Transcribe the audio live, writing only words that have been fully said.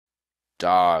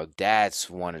Dog,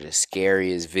 that's one of the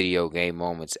scariest video game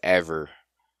moments ever.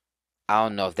 I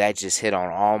don't know if that just hit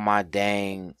on all my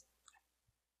dang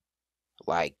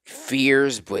like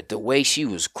fears, but the way she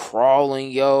was crawling,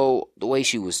 yo, the way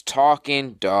she was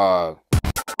talking, dog.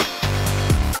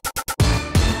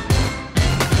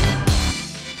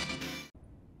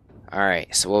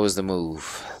 Alright, so what was the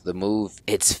move? The move,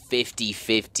 it's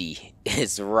 50-50.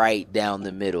 It's right down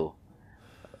the middle.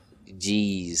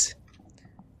 Jeez.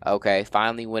 Okay,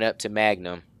 finally went up to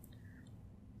Magnum.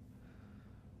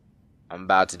 I'm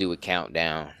about to do a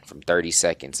countdown from 30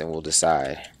 seconds and we'll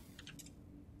decide.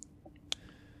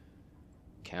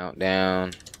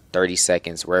 Countdown, 30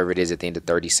 seconds, wherever it is at the end of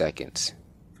 30 seconds.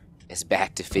 It's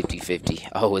back to 50-50.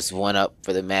 Oh, it's one up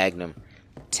for the Magnum.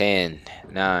 10,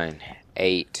 9,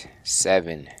 8,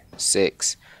 7,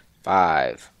 6,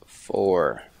 5,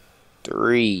 4,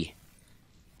 3,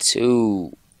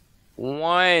 2,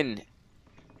 1.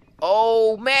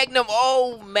 Oh, Magnum.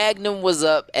 Oh, Magnum was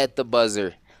up at the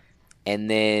buzzer. And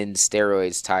then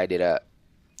steroids tied it up.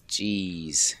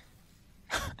 Jeez.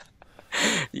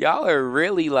 Y'all are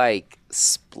really like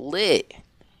split.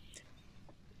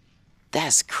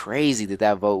 That's crazy that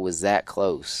that vote was that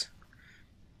close.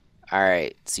 All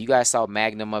right, so you guys saw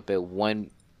Magnum up at 1%,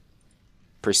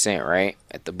 right?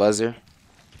 At the buzzer.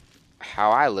 How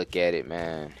I look at it,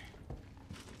 man.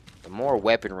 The more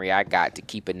weaponry I got to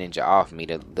keep a ninja off me,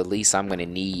 the least I'm gonna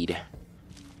need.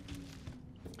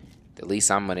 The least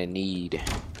I'm gonna need.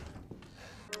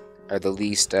 Or the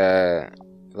least, the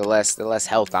less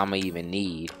health I'ma even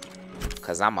need.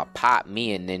 Cause I'ma pop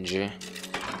me a ninja.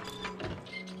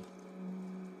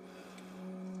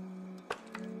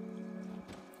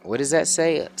 What does that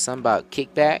say? Something about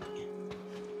kickback?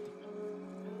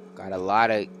 Got a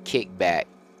lot of kickback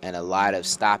and a lot of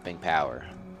stopping power.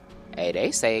 Hey,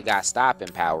 they say it got stopping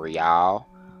power, y'all.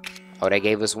 Oh, they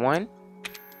gave us one?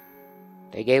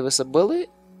 They gave us a bullet?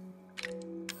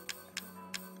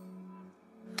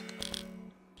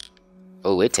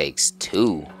 Oh, it takes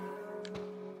 2.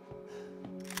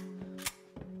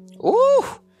 Ooh!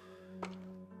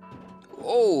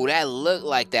 Oh, that looked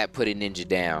like that put a ninja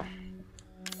down.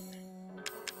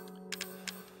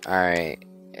 Alright.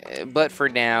 But for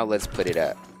now, let's put it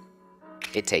up.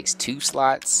 It takes 2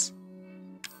 slots.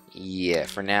 Yeah,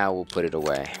 for now, we'll put it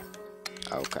away.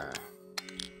 Okay.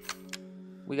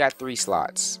 We got 3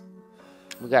 slots.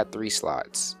 We got 3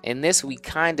 slots. And this, we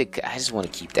kind of... I just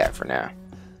want to keep that for now.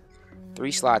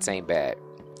 3 slots ain't bad.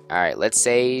 Alright, let's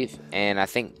save. And I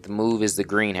think the move is the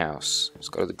greenhouse. Let's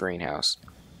go to the greenhouse.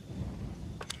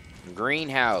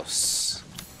 Greenhouse.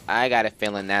 I got a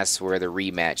feeling that's where the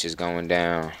rematch is going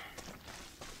down.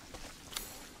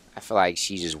 I feel like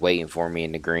she's just waiting for me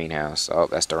in the greenhouse. Oh,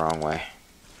 that's the wrong way.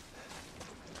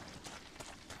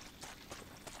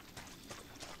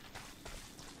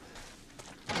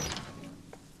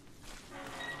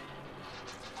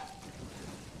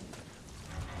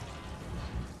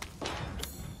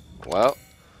 Well,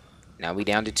 now we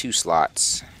down to 2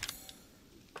 slots.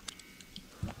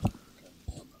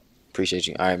 Appreciate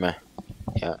you. Alright, man.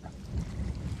 Yeah.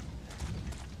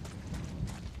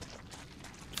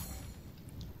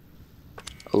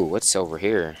 Ooh, what's over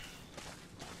here?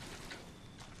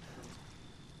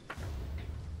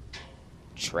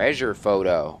 Treasure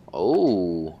photo.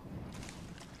 Oh.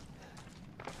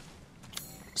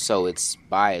 So it's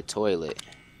by a toilet.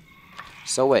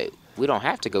 So wait, we don't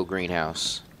have to go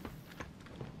greenhouse.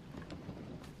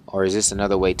 Or is this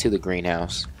another way to the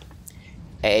greenhouse?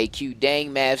 Hey, Q,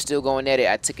 dang, Mav, still going at it.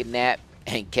 I took a nap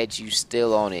and catch you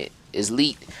still on it. It's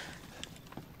leaked.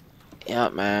 Yeah,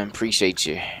 man, appreciate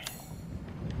you.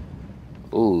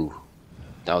 Ooh.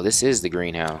 No, this is the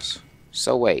greenhouse.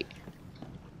 So wait.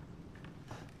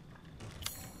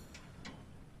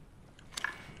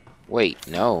 Wait,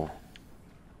 no.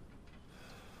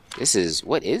 This is...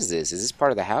 What is this? Is this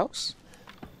part of the house?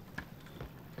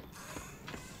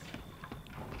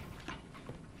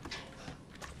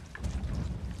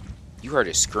 You heard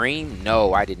a scream?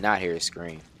 No, I did not hear a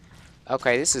scream.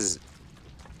 Okay, this is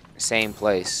the same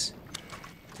place.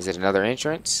 Is it another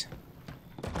entrance?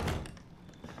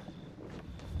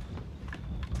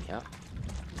 Yep.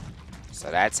 So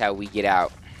that's how we get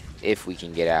out. If we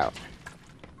can get out.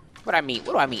 What do I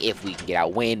mean if we can get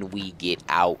out? When we get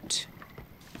out.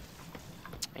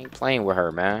 I ain't playing with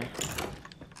her, man.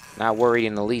 Not worried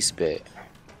in the least bit.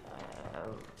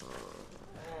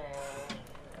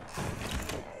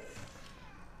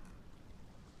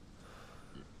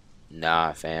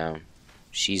 Nah, fam.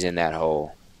 She's in that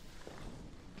hole.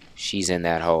 She's in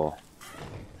that hole.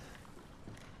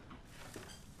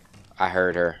 I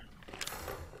heard her.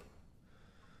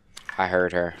 I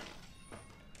heard her.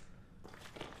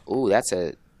 Ooh, that's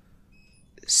a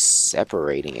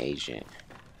separating agent.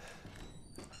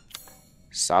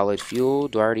 Solid fuel.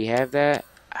 Do I already have that?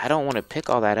 I don't want to pick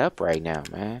all that up right now,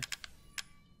 man.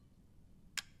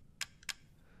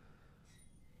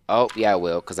 Oh, yeah, I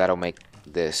will, because that'll make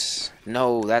this.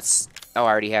 No, that's... Oh, I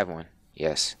already have one.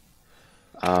 Yes.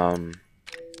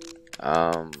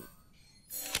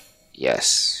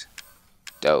 Yes.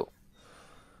 Dope.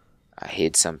 I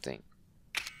hid something.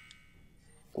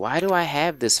 Why do I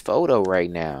have this photo right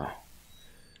now?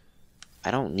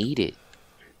 I don't need it.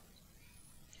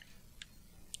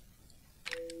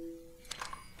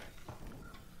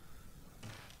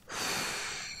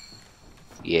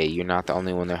 Yeah, you're not the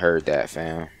only one that heard that,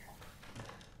 fam.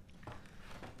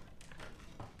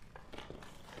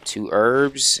 2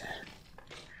 herbs.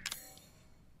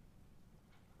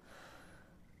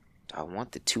 Do I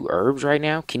want the 2 herbs right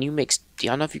now? Can you mix... Do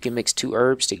y'all know if you can mix 2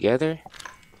 herbs together?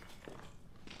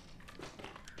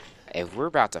 If we're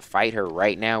about to fight her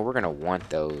right now, we're gonna want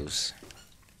those.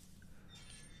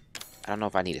 I don't know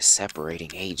if I need a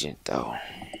separating agent, though.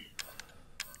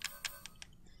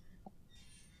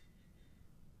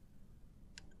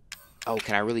 Oh,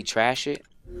 can I really trash it?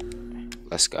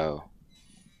 Let's go.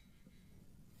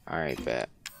 Alright, bet.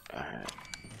 Alright.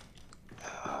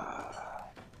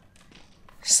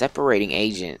 Separating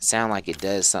agent sound like it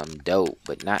does something dope,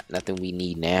 but nothing we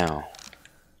need now.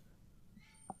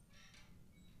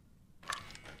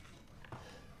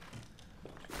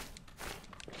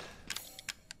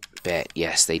 Bet.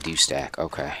 Yes, they do stack.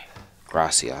 Okay.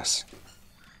 Gracias.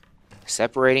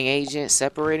 Separating agent.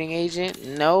 Separating agent.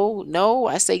 No. No.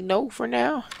 I say no for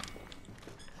now.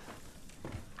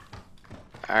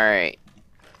 Alright.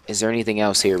 Is there anything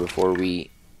else here before we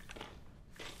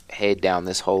head down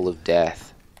this hole of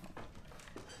death?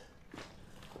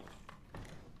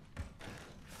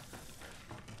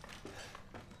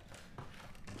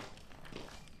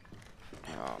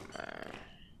 Oh, man.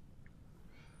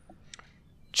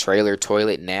 Trailer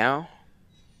toilet now?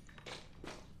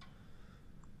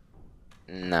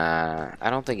 Nah, I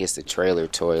don't think it's the trailer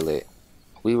toilet.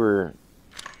 We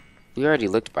already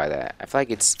looked by that. I feel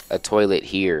like it's a toilet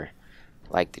here.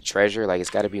 Like the treasure, like it's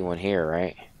gotta be one here,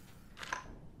 right?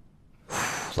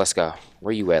 Let's go.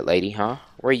 Where you at, lady, huh?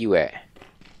 Where you at?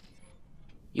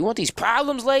 You want these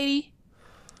problems, lady?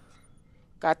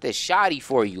 Got this shoddy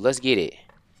for you. Let's get it.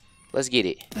 Let's get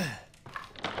it.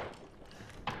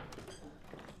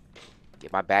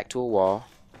 Get my back to a wall.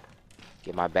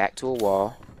 Get my back to a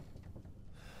wall.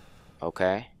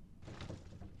 Okay.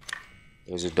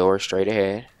 There's a door straight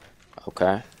ahead.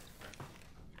 Okay.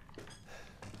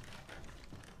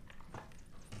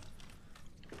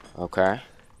 Okay.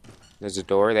 There's a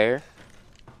door there.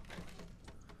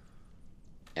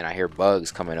 And I hear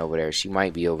bugs coming over there. She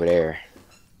might be over there.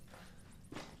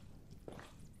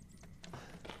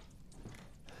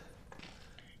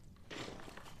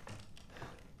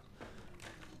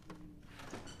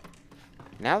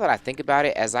 Now that I think about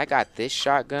it, as I got this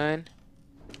shotgun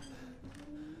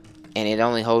and it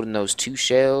only holding those 2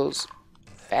 shells,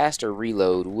 faster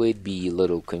reload would be a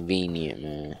little convenient,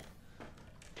 man.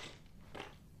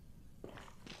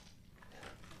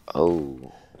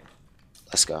 Oh,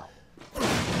 let's go.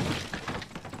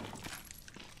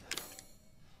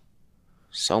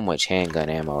 So much handgun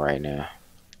ammo right now.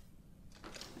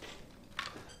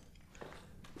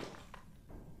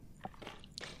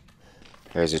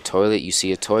 There's a toilet. You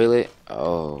see a toilet?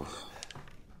 Oh,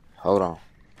 hold on.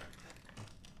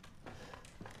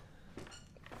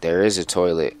 There is a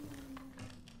toilet.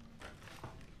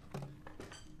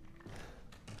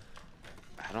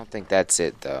 I don't think that's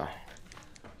it, though.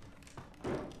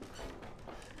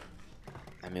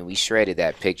 I mean, we shredded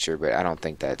that picture, but I don't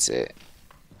think that's it.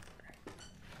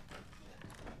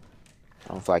 I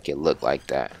don't feel like it looked like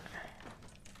that.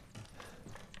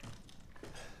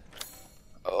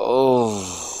 Oh.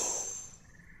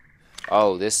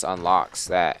 Oh, this unlocks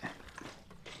that.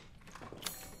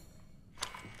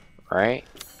 Right?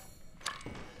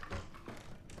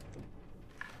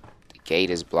 The gate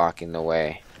is blocking the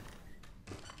way.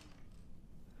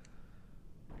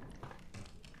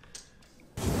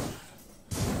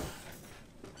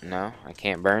 No, I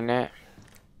can't burn that.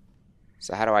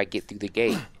 So how do I get through the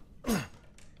gate?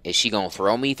 Is she gonna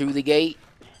throw me through the gate?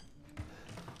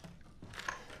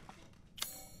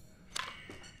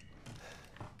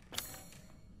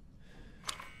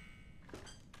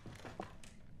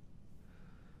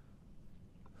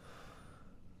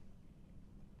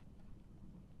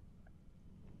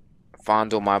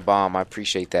 Fondle my bomb. I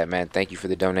appreciate that, man. Thank you for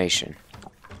the donation.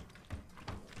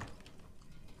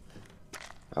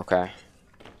 Okay.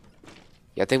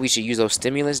 Yeah, I think we should use those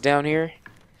stimulants down here.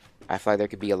 I feel like there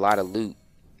could be a lot of loot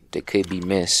that could be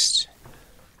missed.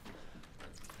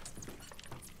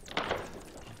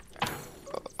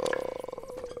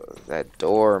 That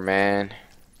door, man.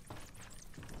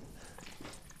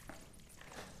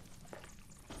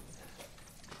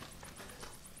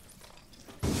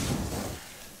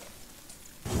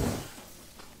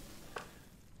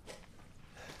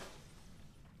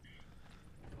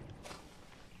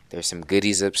 There's some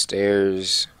goodies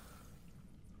upstairs.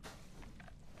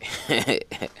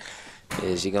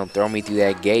 Is she gonna throw me through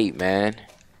that gate, man?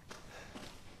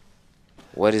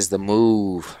 What is the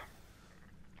move?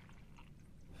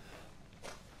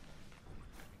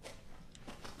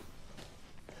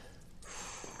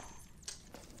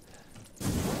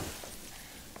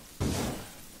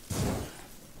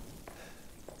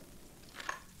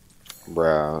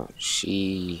 Bro,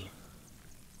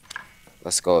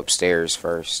 let's go upstairs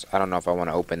first. I don't know if I want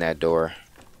to open that door.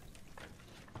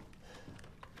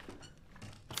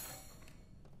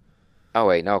 Oh,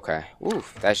 wait, no, okay.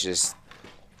 Oof, that's just...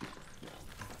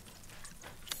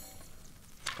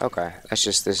 Okay, that's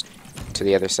just this to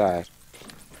the other side.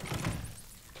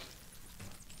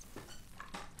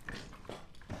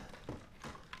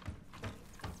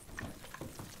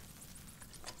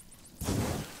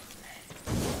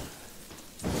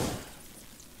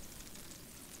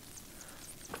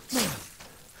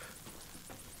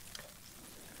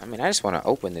 I mean, I just want to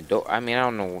open the door. I mean, I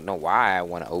don't know why I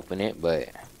want to open it, but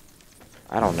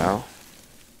I don't know.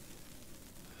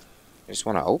 I just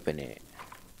want to open it.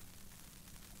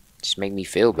 Just make me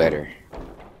feel better.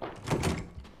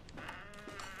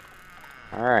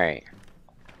 Alright.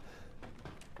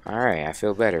 Alright, I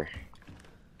feel better.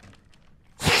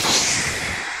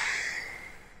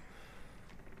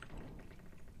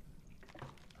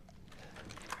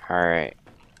 Alright.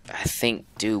 I think,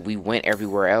 dude, we went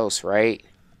everywhere else, right?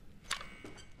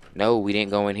 No, we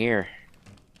didn't go in here.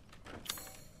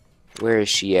 Where is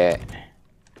she at?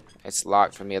 It's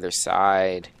locked from the other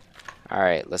side.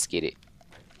 Alright, let's get it.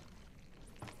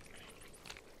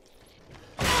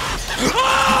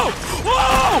 Oh!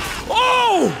 Oh!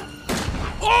 Oh!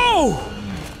 Oh!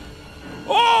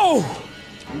 Oh!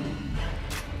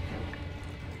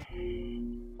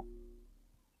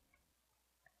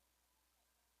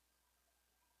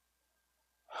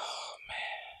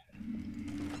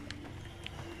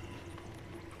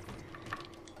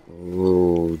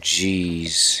 Oh,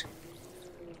 jeez.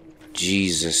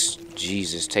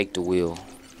 Jesus, take the wheel.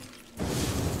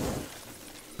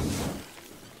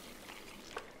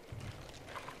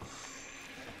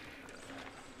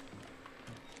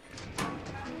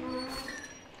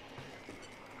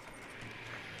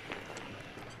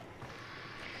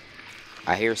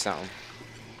 I hear something.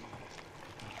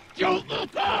 Don't look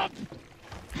up!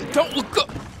 Don't look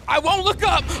up! I won't look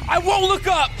up! I won't look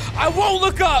up! I won't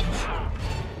look up!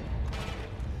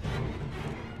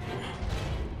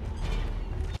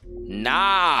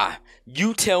 Nah,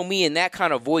 you tell me in that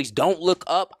kind of voice, don't look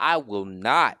up. I will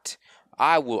not.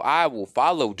 I will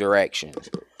follow directions.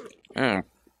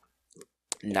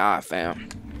 Nah, fam.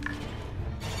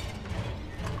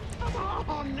 Come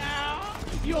on now.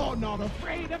 You're not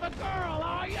afraid of a girl,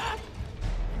 are you?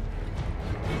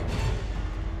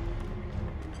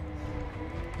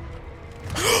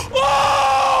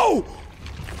 Whoa!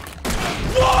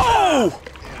 Whoa!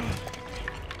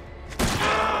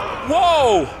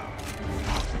 Whoa!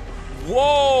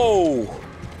 Whoa!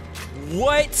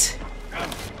 What?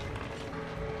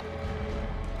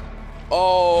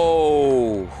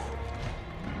 Oh!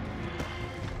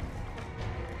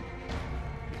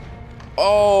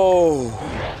 Oh!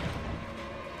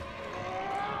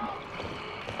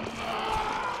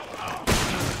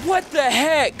 What the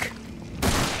heck?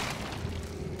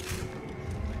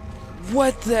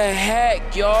 What the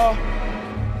heck, y'all?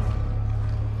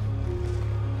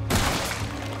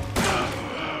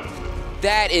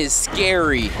 That is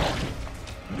scary.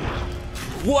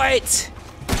 What?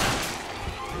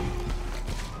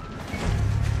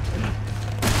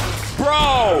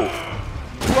 Bro!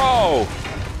 Bro!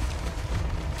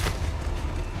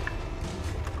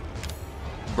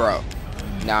 Bro.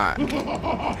 Nah.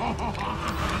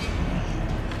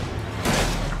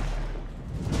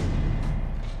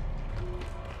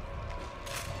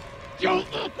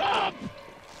 Don't look up!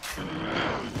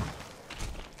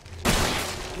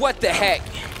 What the heck?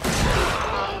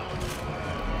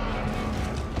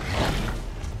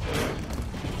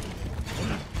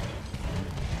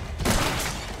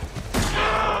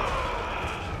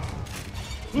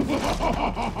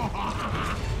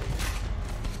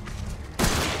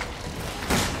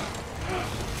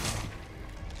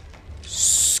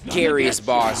 Scariest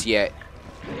boss yet.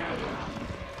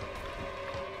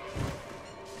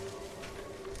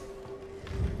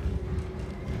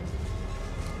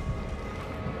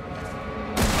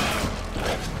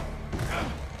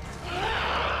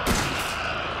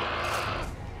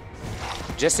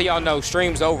 Just so y'all know,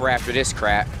 stream's over after this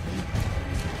crap.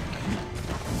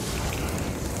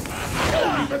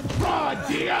 Don't even try,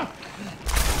 dear.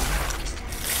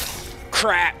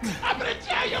 Crap. I'm gonna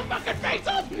tear your fucking face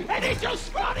off and eat your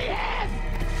scrawny head.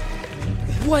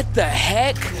 What the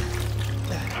heck?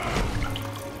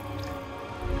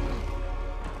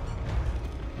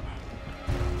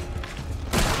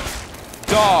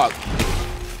 Dog.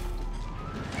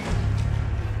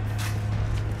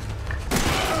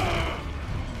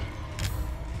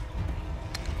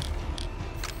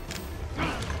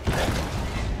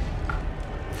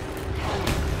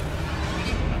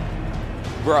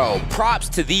 Bro, props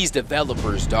to these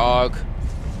developers, dog.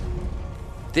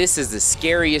 This is the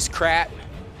scariest crap.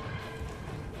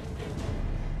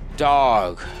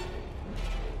 Dog.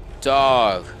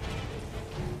 Dog.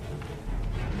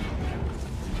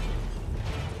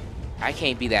 I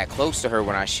can't be that close to her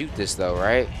when I shoot this though,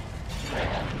 right?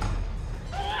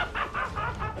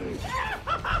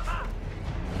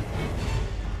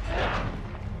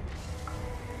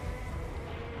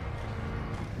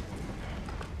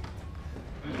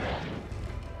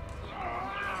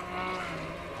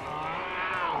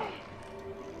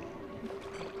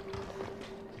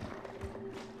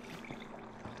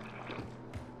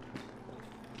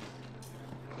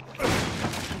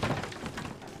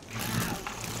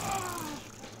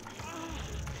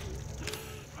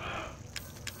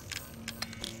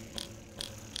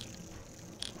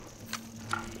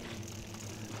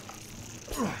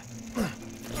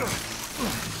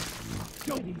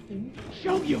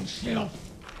 Show yourself.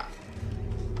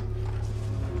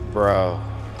 Bro.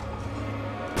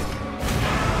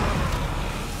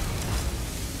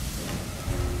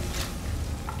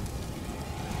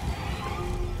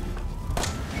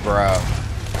 Bro.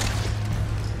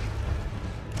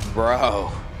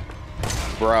 Bro.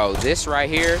 Bro, this right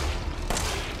here.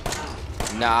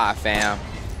 Nah, fam.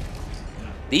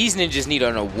 These ninjas need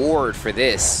an award for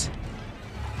this.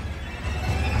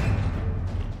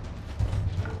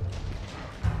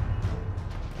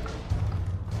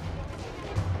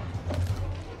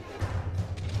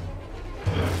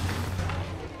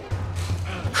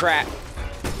 Crap.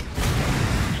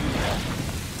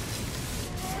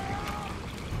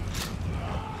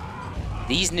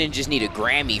 These ninjas need a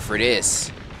Grammy for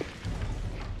this.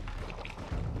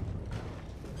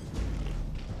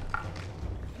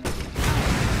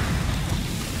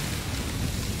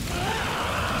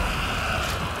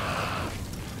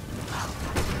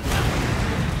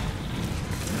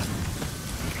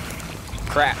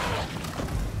 Crap.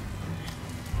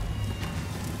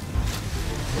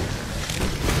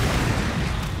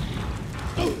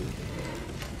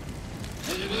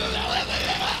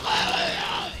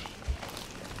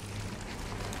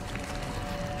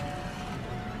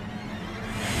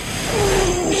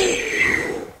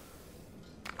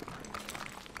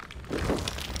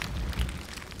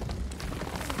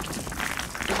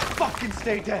 Fucking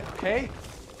stay dead, okay?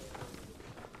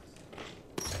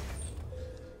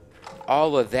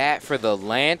 All of that for the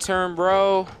lantern,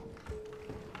 bro?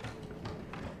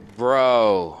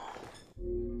 Bro.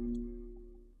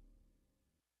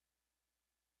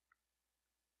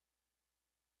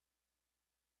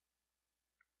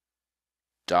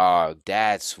 Dog,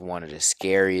 that's one of the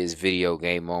scariest video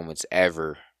game moments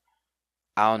ever.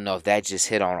 I don't know if that just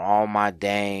hit on all my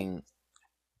dang,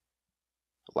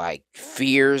 like,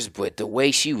 fears, but the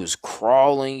way she was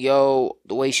crawling, yo,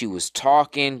 the way she was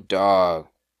talking, dog.